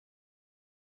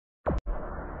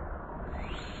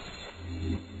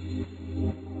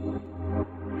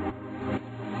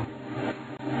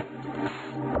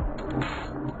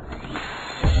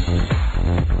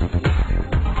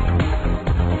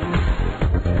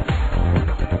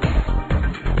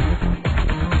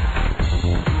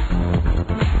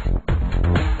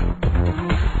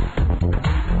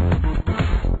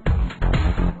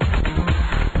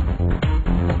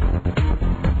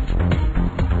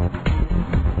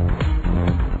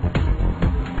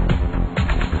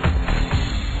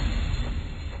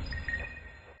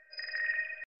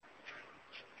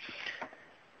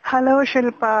Hello,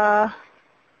 Shilpa.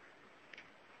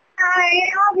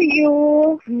 Hi, how are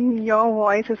you? Your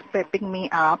voice is pepping me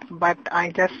up, but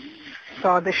I just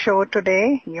saw the show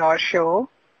today, your show.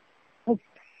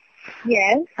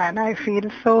 Yes. And I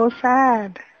feel so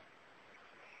sad.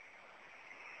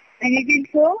 Anything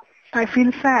so? I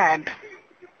feel sad.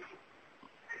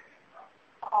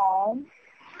 Oh,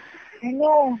 I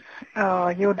know.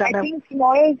 You done I think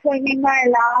tomorrow is going to be my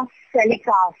last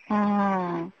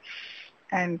telecast.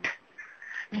 And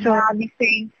so I'll be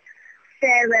saying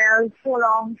farewell, so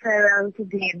long farewell to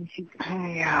DMG.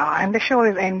 Yeah, and the show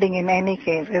is ending in any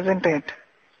case, isn't it?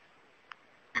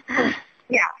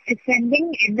 Yeah, it's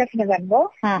ending end of November.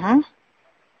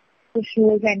 The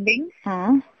show is ending.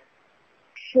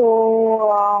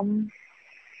 So,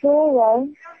 well,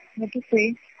 what to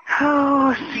say?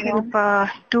 Oh, Shilpa,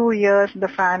 2 years the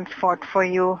fans fought for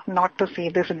you not to see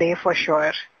this day for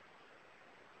sure.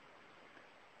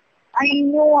 I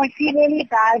know, I feel really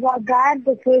bad about that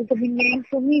because I've been getting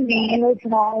so many mails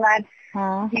and all that.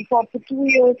 We fought for 2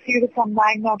 years for you to come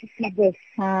back not to see this.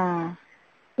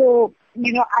 So,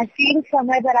 I feel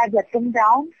somewhere that I've let them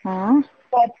down.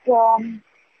 But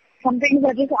some things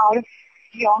are just out of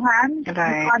your hands.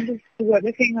 Right. You can't just do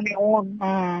everything on your own.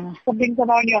 Some things are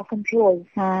not in your control.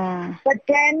 But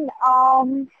then,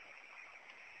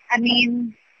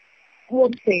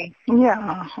 what to say?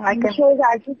 Yeah, The show is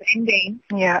actually ending.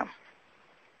 Yeah.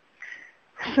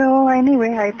 So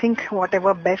anyway, I think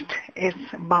whatever best is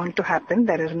bound to happen.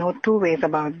 There is no two ways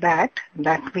about that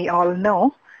we all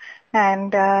know.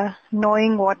 And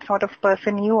knowing what sort of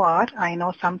person you are, I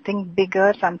know something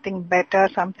bigger, something better,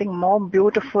 something more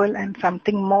beautiful, and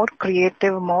something more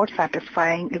creative, more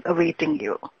satisfying is awaiting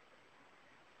you.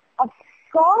 Of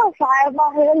course, I have my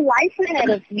whole life ahead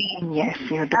of me. Yes,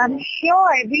 you do. I'm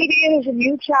sure every day is a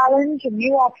new challenge, a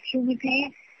new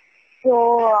opportunity.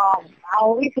 So I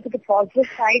always look at the positive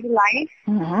side of life.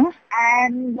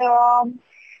 And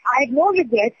I have no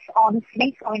regrets,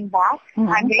 honestly, coming back.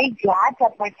 I'm very glad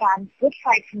that my fans did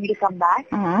fight for me to come back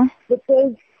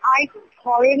because I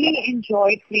thoroughly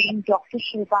enjoyed playing Dr.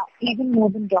 Shilpa even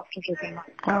more than Dr. Rizima.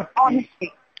 Okay.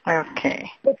 Honestly.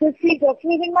 Okay. Because see, Dr.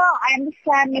 Rizima, I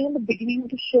understand, in the beginning of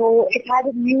the show, it had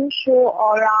a new show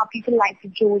aura, people liked the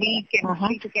Jodi,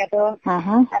 chemistry together,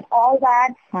 and all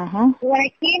that. So when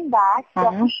I came back,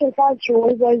 Dr. Shilpa's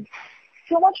role was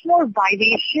so much more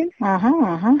vivacious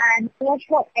and so much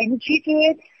more energy to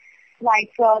it.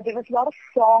 Like, there was a lot of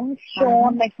songs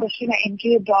shown, like especially my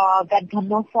entry of that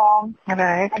Dhanna song.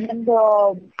 Right. And then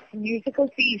the musical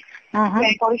piece, where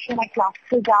I got to show my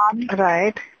classical dance.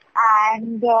 Right.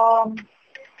 And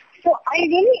so I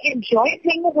really enjoyed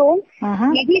playing the role.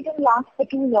 Maybe it didn't last for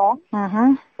too long.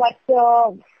 But,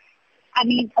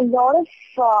 a lot of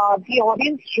the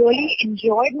audience really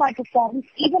enjoyed my performance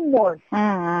even more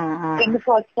than the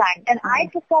first time. And I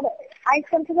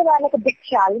consider that like a big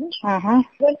challenge.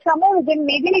 Well, somewhere within,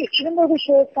 maybe even though the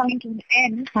show is coming to an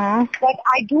end, but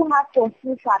I do have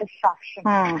personal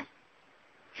satisfaction.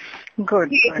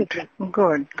 Good.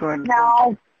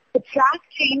 Now, the track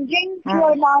changing to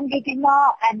Arman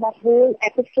Ritima and that whole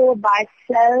episode by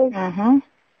itself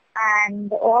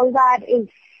and all that is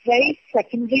very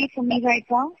secondary for me right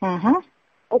now.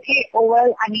 Okay,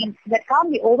 well, that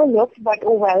can't be overlooked, but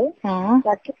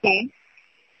that's okay.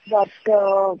 But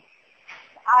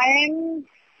I'm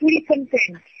pretty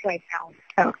content right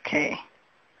now. Okay.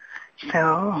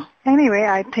 So, anyway,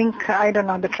 I think,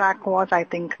 the track was,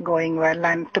 going well.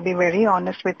 And to be very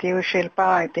honest with you, Shilpa,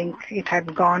 I think it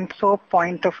had gone so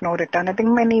point of no return. I think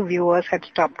many viewers had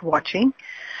stopped watching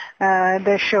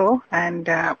the show. And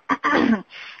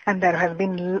and there has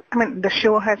been, the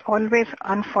show has always,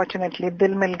 unfortunately,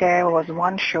 Dil Mil Gaye was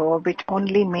one show which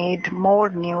only made more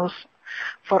news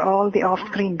for all the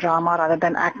off-screen drama rather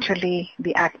than actually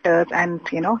the actors and,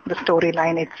 the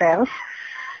storyline itself.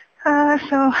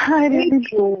 So I really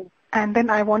do. And then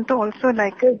I want to also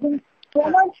there's been so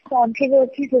much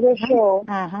controversy to the show.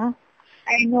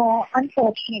 I know,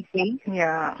 unfortunately.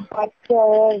 Yeah. But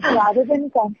rather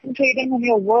than concentrating on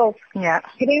your work,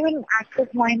 even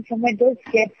active mind somewhere does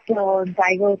get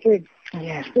diverted.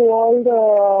 Yes. To all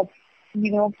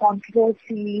the,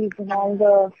 controversies and all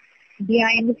the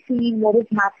behind the scene, what is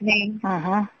happening.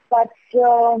 But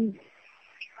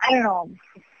I don't know.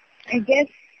 I guess.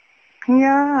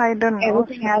 Yeah, I don't know.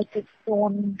 Everything has its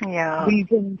own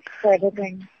reasons for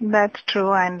everything. That's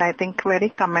true, and I think very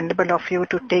commendable of you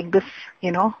to take this,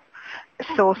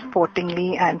 so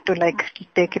sportingly and to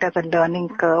take it as a learning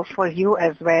curve for you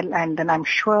as well. And then I'm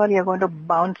sure you're going to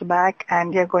bounce back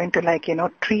and you're going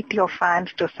to treat your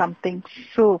fans to something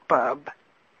superb.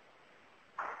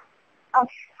 Of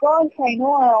course, I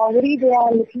know already they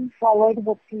are looking forward,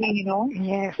 hopefully,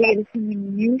 Yes. there is a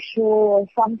new show or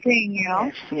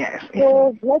something, Yes.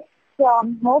 So let's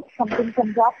hope something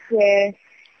comes up where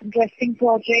interesting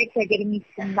projects are getting meet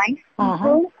some nice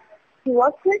people to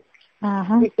work with,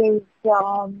 because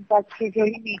that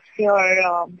really makes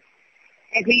your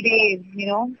every day,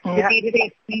 the day-to-day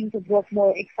experience of work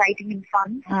more exciting and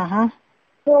fun.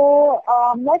 So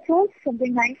let's hope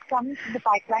something nice comes in the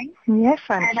pipeline. Yes,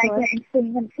 I'm and sure. I can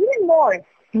experiment even more.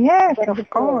 Yes, of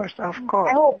course. I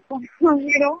hope,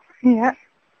 Yeah.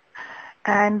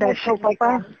 And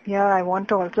Shilpa, I want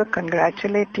to also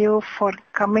congratulate you for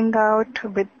coming out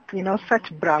with,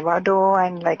 such bravado,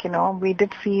 and we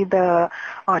did see the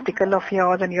article of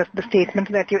yours and the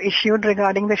statements that you issued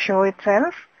regarding the show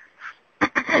itself.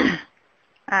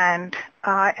 And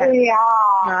I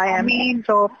am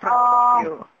so proud of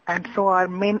you, and so are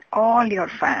all your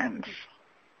fans.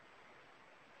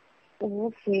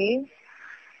 Okay.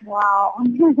 Wow.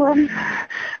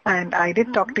 And I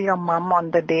did talk to your mom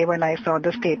on the day when I saw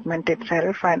the statement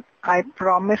itself, and I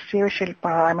promise you, Shilpa,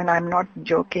 I'm not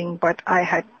joking, but I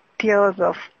had tears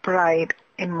of pride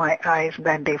in my eyes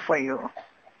that day for you.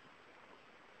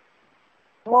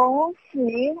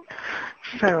 Okay.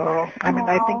 So,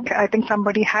 I think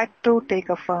somebody had to take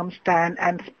a firm stand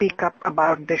and speak up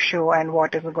about the show and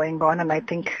what is going on, and I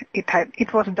think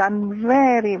it was done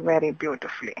very, very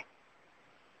beautifully.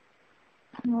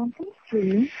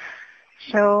 Okay.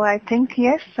 So I think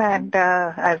yes, and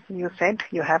as you said,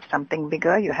 you have something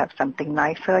bigger, you have something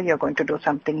nicer, you're going to do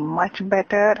something much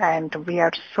better, and we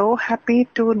are so happy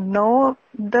to know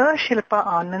the Shilpa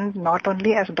Anand, not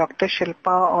only as Dr.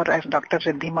 Shilpa or as Dr.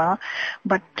 Riddhima,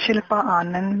 but Shilpa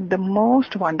Anand, the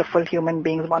most wonderful human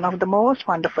being, one of the most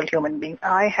wonderful human beings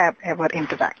I have ever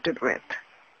interacted with.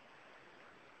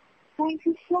 Thank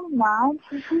you so much.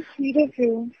 This is sweet of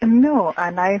you. No,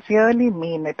 and I really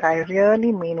mean it. I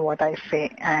really mean what I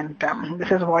say. And this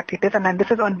is what it is. And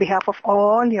this is on behalf of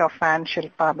all your fans,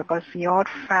 Shilpa, because your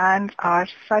fans are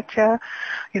such a,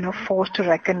 force to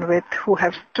reckon with, who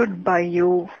have stood by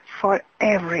you for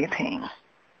everything.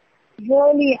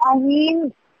 Really,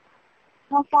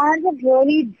 my fans have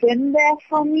really been there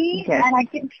for me, yes. And I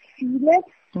can feel it.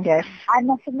 Yes. I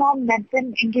must have not met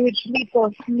them individually,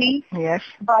 personally. Yes.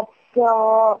 But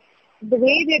the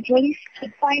way they really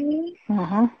stood by me,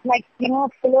 like, a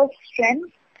pillar of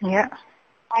strength. Yeah.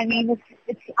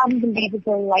 It's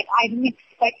unbelievable. Like, I didn't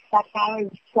expect that kind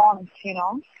of response,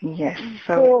 Yes.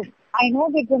 So I know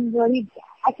they've been really,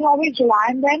 I can always rely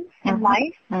on them in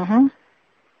life.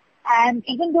 And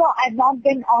even though I've not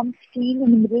been on screen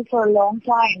in the middle for a long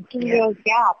time, 2 years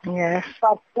gap. Yes.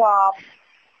 But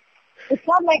it's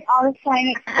not like out of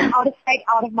sight,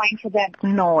 out of mind for them.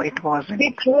 No, it wasn't.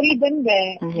 They've really been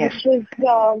there. Yes. Which is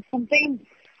something,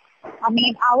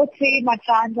 I would say my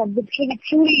fans are literally,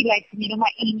 truly like, my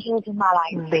angels in my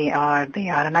life. They are.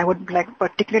 And I would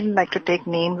particularly like to take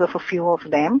names of a few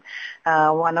of them.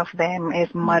 One of them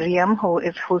is Marri,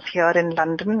 who's here in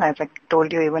London, as I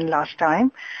told you even last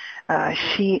time.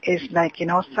 She is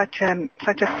such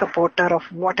a supporter of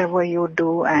whatever you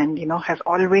do, and has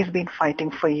always been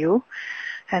fighting for you.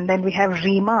 And then we have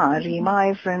Reema.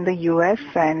 Reema is in the US,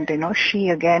 and she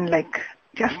again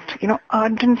just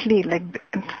ardently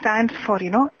stands for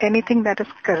anything that is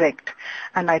correct.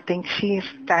 And I think she is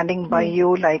standing by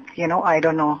you I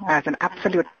don't know, as an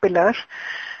absolute pillar.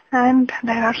 And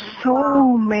there are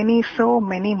so many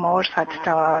more such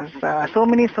stars, so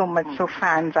much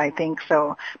fans, I think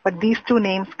so. But these two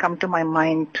names come to my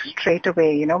mind straight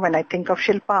away. When I think of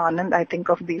Shilpa Anand, I think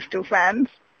of these two fans.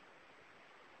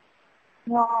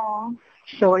 Wow.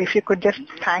 So if you could just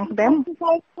thank them. Thank you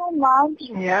guys so much.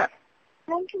 Yeah.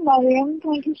 Thank you, Mariam.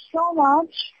 Thank you so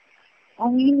much.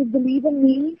 You believe in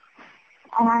me.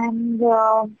 And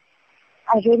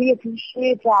I really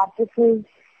appreciate that, because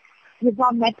you've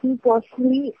not met me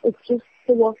personally. It's just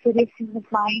the work that you've seen of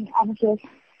mine, and just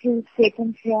through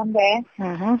statements here and there.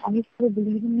 And you still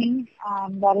believe in me,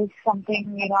 and that is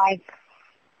something, it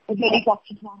really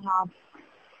touches my heart.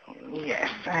 Yes,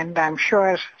 and I'm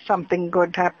sure something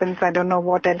good happens. I don't know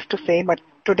what else to say, but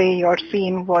today your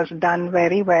scene was done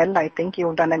very well. I think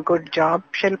you've done a good job,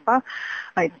 Shilpa.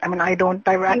 I've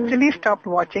actually stopped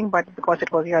watching, but because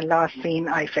it was your last scene,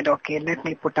 I said, okay, let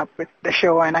me put up with the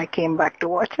show, and I came back to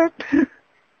watch it.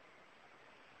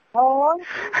 Oh,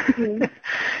 thank you.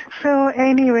 So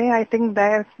anyway, I think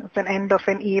that's an end of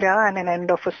an era and an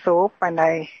end of a soap, and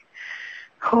I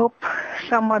hope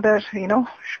some other,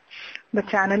 the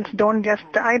channels don't just,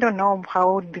 I don't know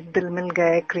how the Dil Mil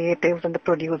Gaye creatives and the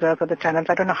producers of the channels,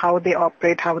 I don't know how they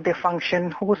operate, how they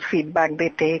function, whose feedback they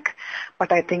take,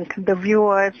 but I think the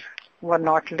viewers were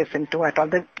not listened to at all.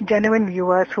 The genuine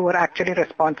viewers who were actually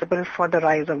responsible for the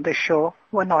rise of the show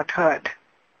were not heard.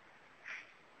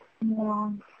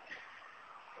 Yeah.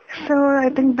 So I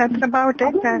think that's about it.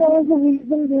 I think there is a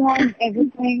reason behind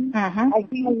everything. I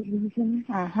think there's a reason.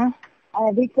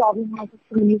 Every problem has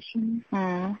a solution.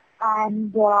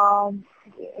 And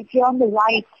if you're on the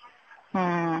right,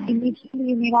 immediately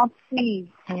you may not see,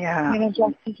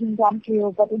 justice being done to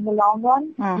you, but in the long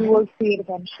run, you will see it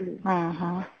eventually.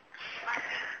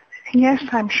 Yes,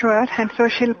 I'm sure. And so,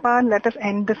 Shilpa, let us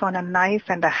end this on a nice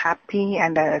and a happy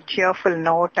and a cheerful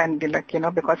note, and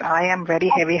because I am very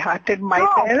heavy-hearted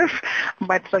myself.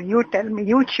 But so you tell me,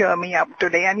 you cheer me up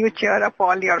today, and you cheer up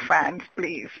all your fans,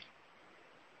 please.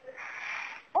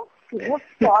 Okay,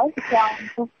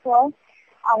 of course.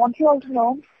 I want you all to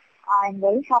know I'm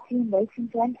very happy and very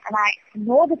content, and I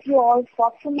know that you all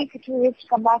fought for me for 2 years to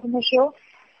come back on the show.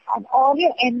 And all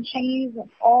your energies and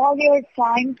all your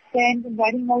time spent in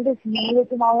writing all those mails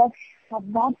and all that have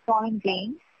not gone in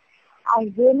vain.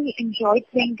 I really enjoyed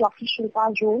playing Dr.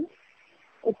 Shilpa's role.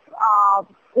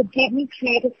 It gave me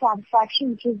creative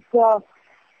satisfaction, which is the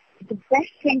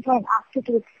best thing for an actor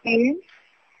to experience.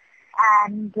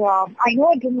 And I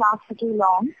know it didn't last for too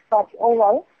long, but oh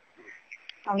well.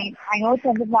 I mean, I know it's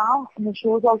ended now, and the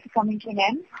show is also coming to an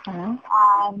end.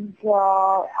 And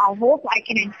I hope I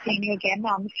can entertain you again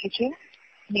now in the future,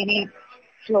 maybe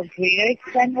to a greater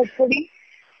extent, hopefully.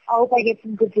 I hope I get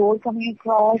some good roles coming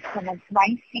across, and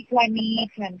nice people I meet,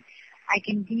 and I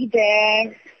can be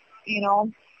there,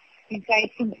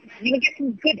 get some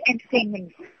good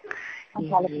entertainment.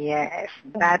 Yes,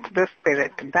 that's the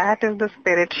spirit. That is the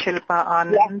spirit, Shilpa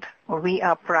Anand. Yes. We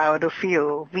are proud of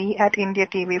you. We at India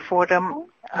TV Forum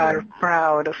are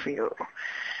proud of you.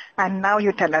 And now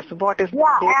you tell us, what is the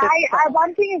latest?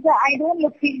 One thing is that I don't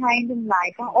look behind in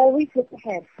life. I always look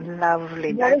ahead.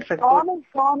 Lovely. What is gone is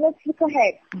gone. Let's look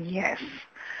ahead. Yes.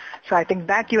 So I think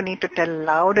that you need to tell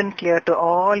loud and clear to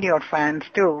all your fans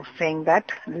too, saying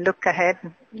that look ahead,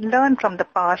 learn from the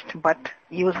past, but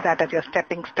use that as your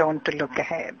stepping stone to look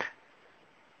ahead.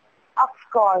 Of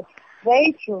course.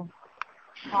 Very true.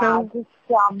 The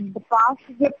past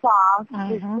is the past.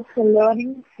 It's just a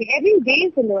learning. Every day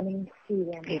is a learning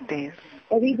experience. It is.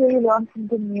 Every day you learn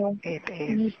something new. It is.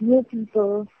 You meet new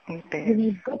people. It is. You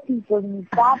meet good people. You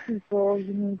meet bad people.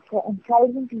 You meet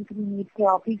intelligent people. You meet people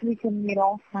who can,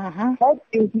 help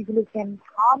you, people who can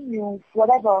harm you,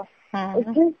 whatever. It's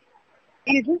just,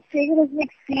 you just take it as an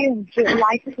experience.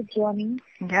 Life is a journey.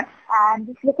 Yeah. And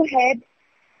just look ahead,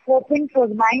 hoping for a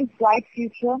nice, bright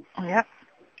future. Yeah.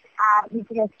 And leave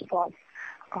the rest to God.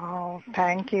 Oh,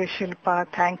 thank you, Shilpa.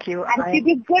 Thank you. And if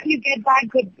you do good, you get back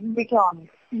good returns.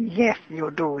 Yes,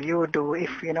 you do. You do.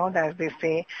 If, as they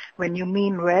say, when you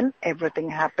mean well, everything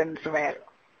happens well.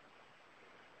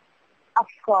 Of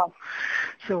course.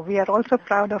 So we are also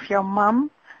proud of your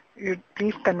mom. You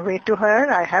please convey to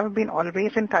her, I have been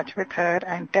always in touch with her,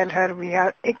 and tell her we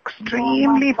are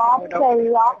extremely proud of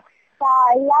her.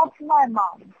 I love my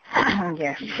mom.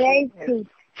 Yes. Very sweet.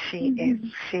 She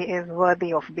is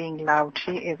worthy of being loved.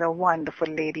 She is a wonderful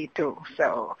lady too.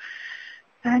 So,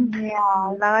 and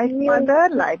like mother,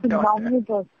 like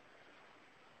daughter.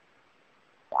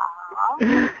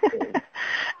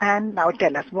 And now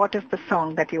tell us, what is the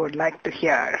song that you would like to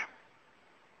hear?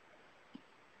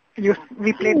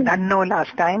 We played Dhanno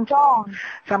last time. So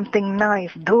something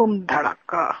nice, Dhoom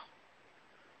Dhadaka.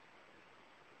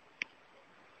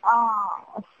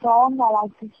 A song I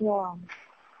like to hear.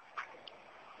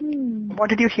 What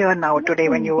did you hear now today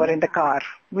when you were in the car?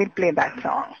 We'll play that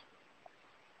song.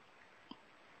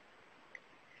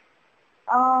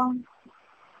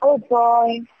 Oh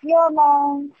boy, you're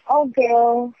mine. Oh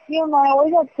girl, you're mine.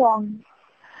 Always that song.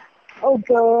 Oh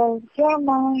girl, you're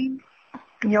mine.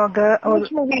 Your girl.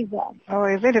 Which movie is that? Oh,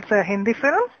 is it? It's a Hindi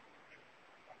film?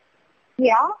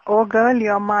 Yeah. Oh girl,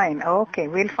 you're mine. Okay,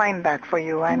 we'll find that for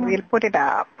you and we'll put it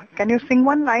up. Can you sing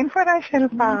one line for us,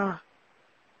 Shilpa?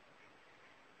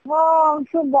 Oh, I'm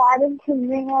so bad at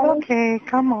singing. Okay,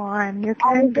 come on. You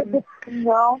can do it.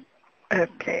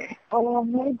 Okay. Oh,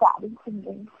 I'm very bad at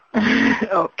singing.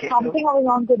 Okay. Something I was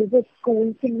on to do with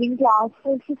school singing class.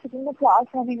 So I sit in the class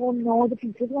and I go, no, the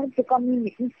teachers want to pick on me,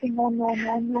 make me sing. Oh, no.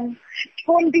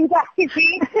 Don't do that to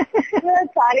me.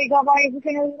 Sorry, Gama,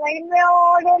 everything. I was like,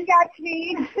 no, don't catch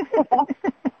me.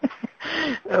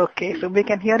 Okay, so we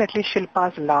can hear at least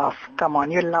Shilpa's laugh. Come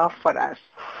on, you laugh for us.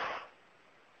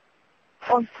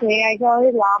 Okay, I can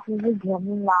always laugh. It's a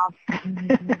genuine laugh.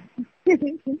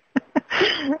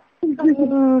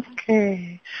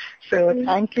 Okay. So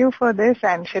thank you for this.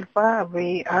 And Shilpa,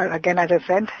 we are, again, as I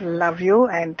said, love you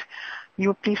and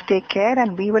You please take care,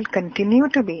 and we will continue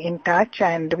to be in touch,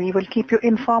 and we will keep you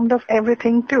informed of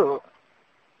everything too.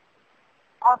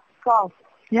 Of course.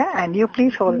 Yeah, and you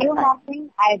please hold New happening.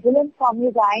 I will inform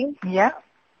you guys. Yeah.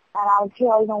 And I'll let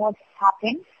you all know what's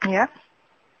happening. Yeah.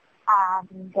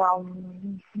 And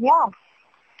yeah.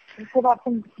 So that's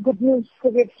some good news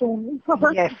to get soon.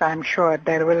 Yes, I'm sure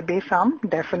there will be some.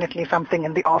 Definitely something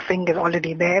in the offing is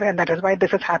already there, and that is why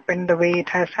this has happened the way it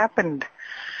has happened.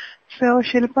 So,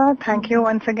 Shilpa, thank you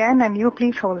once again, and you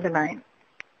please hold the line.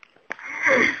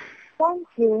 Thank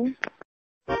you.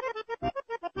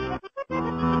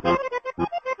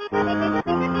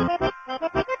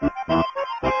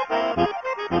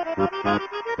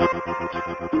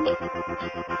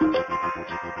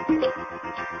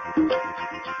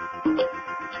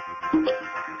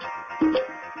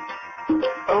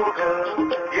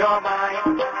 You're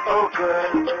mine, oh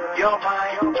girl, you're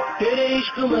mine. तेरे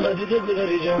इश्क में हद से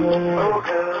गुजर जाऊं. Oh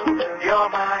girl, you're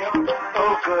mine,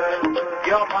 oh girl,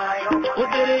 you're mine. वो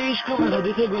तेरे इश्क में हद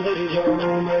से गुजर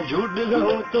जाऊं. मैं झूठ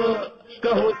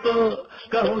कहूँ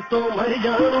तो मर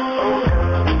जाऊं. Oh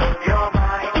girl, you're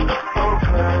mine, oh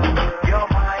girl, you're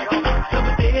mine. सब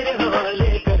तेरे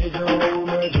हवाले कर जाऊं.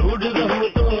 मैं झूठ कहूँ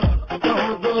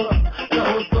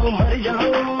तो मर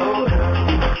जाऊं.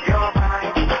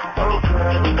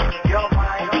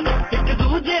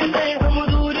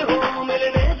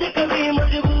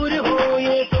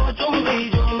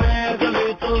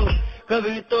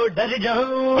 कभी तो डर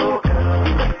जाऊं.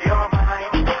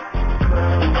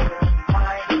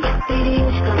 तेरी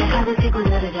इश्क में हद से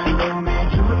गुजर जाऊं. मैं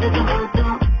झूठ कहूँ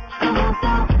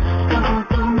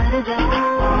तो मर जाऊं.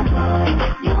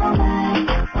 You're mine,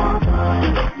 oh boy,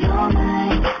 you're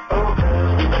mine. Oh girl,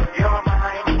 you're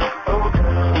mine. Oh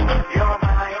girl, you're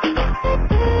mine.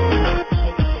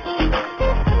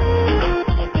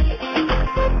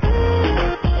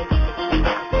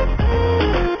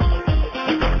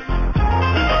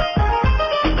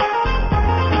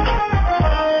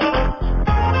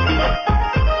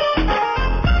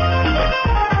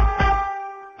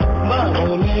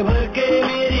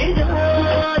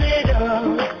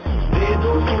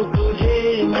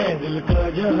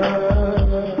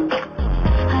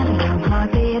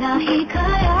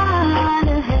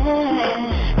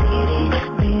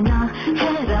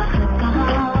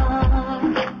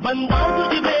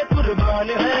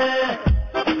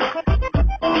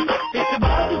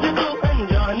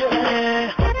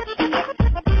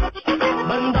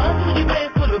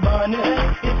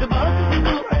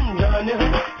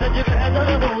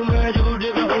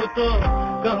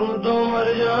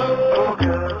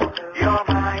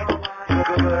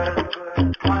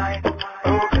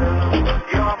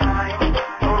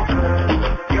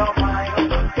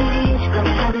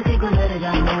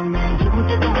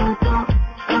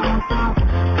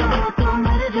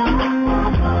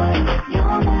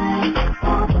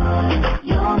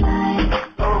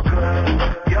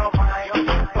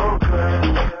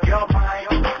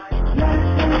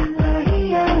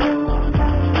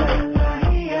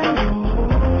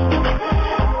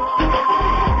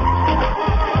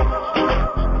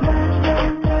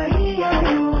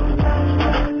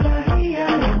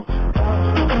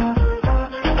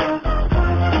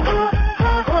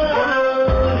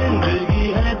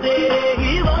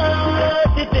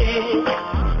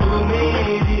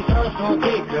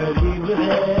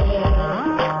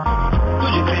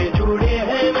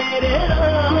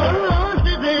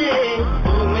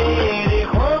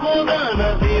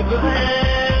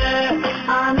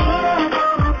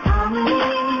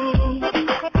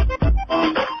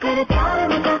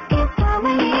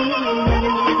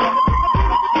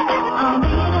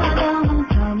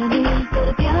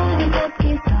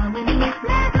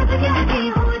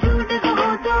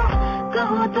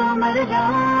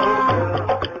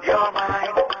 You're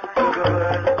mine.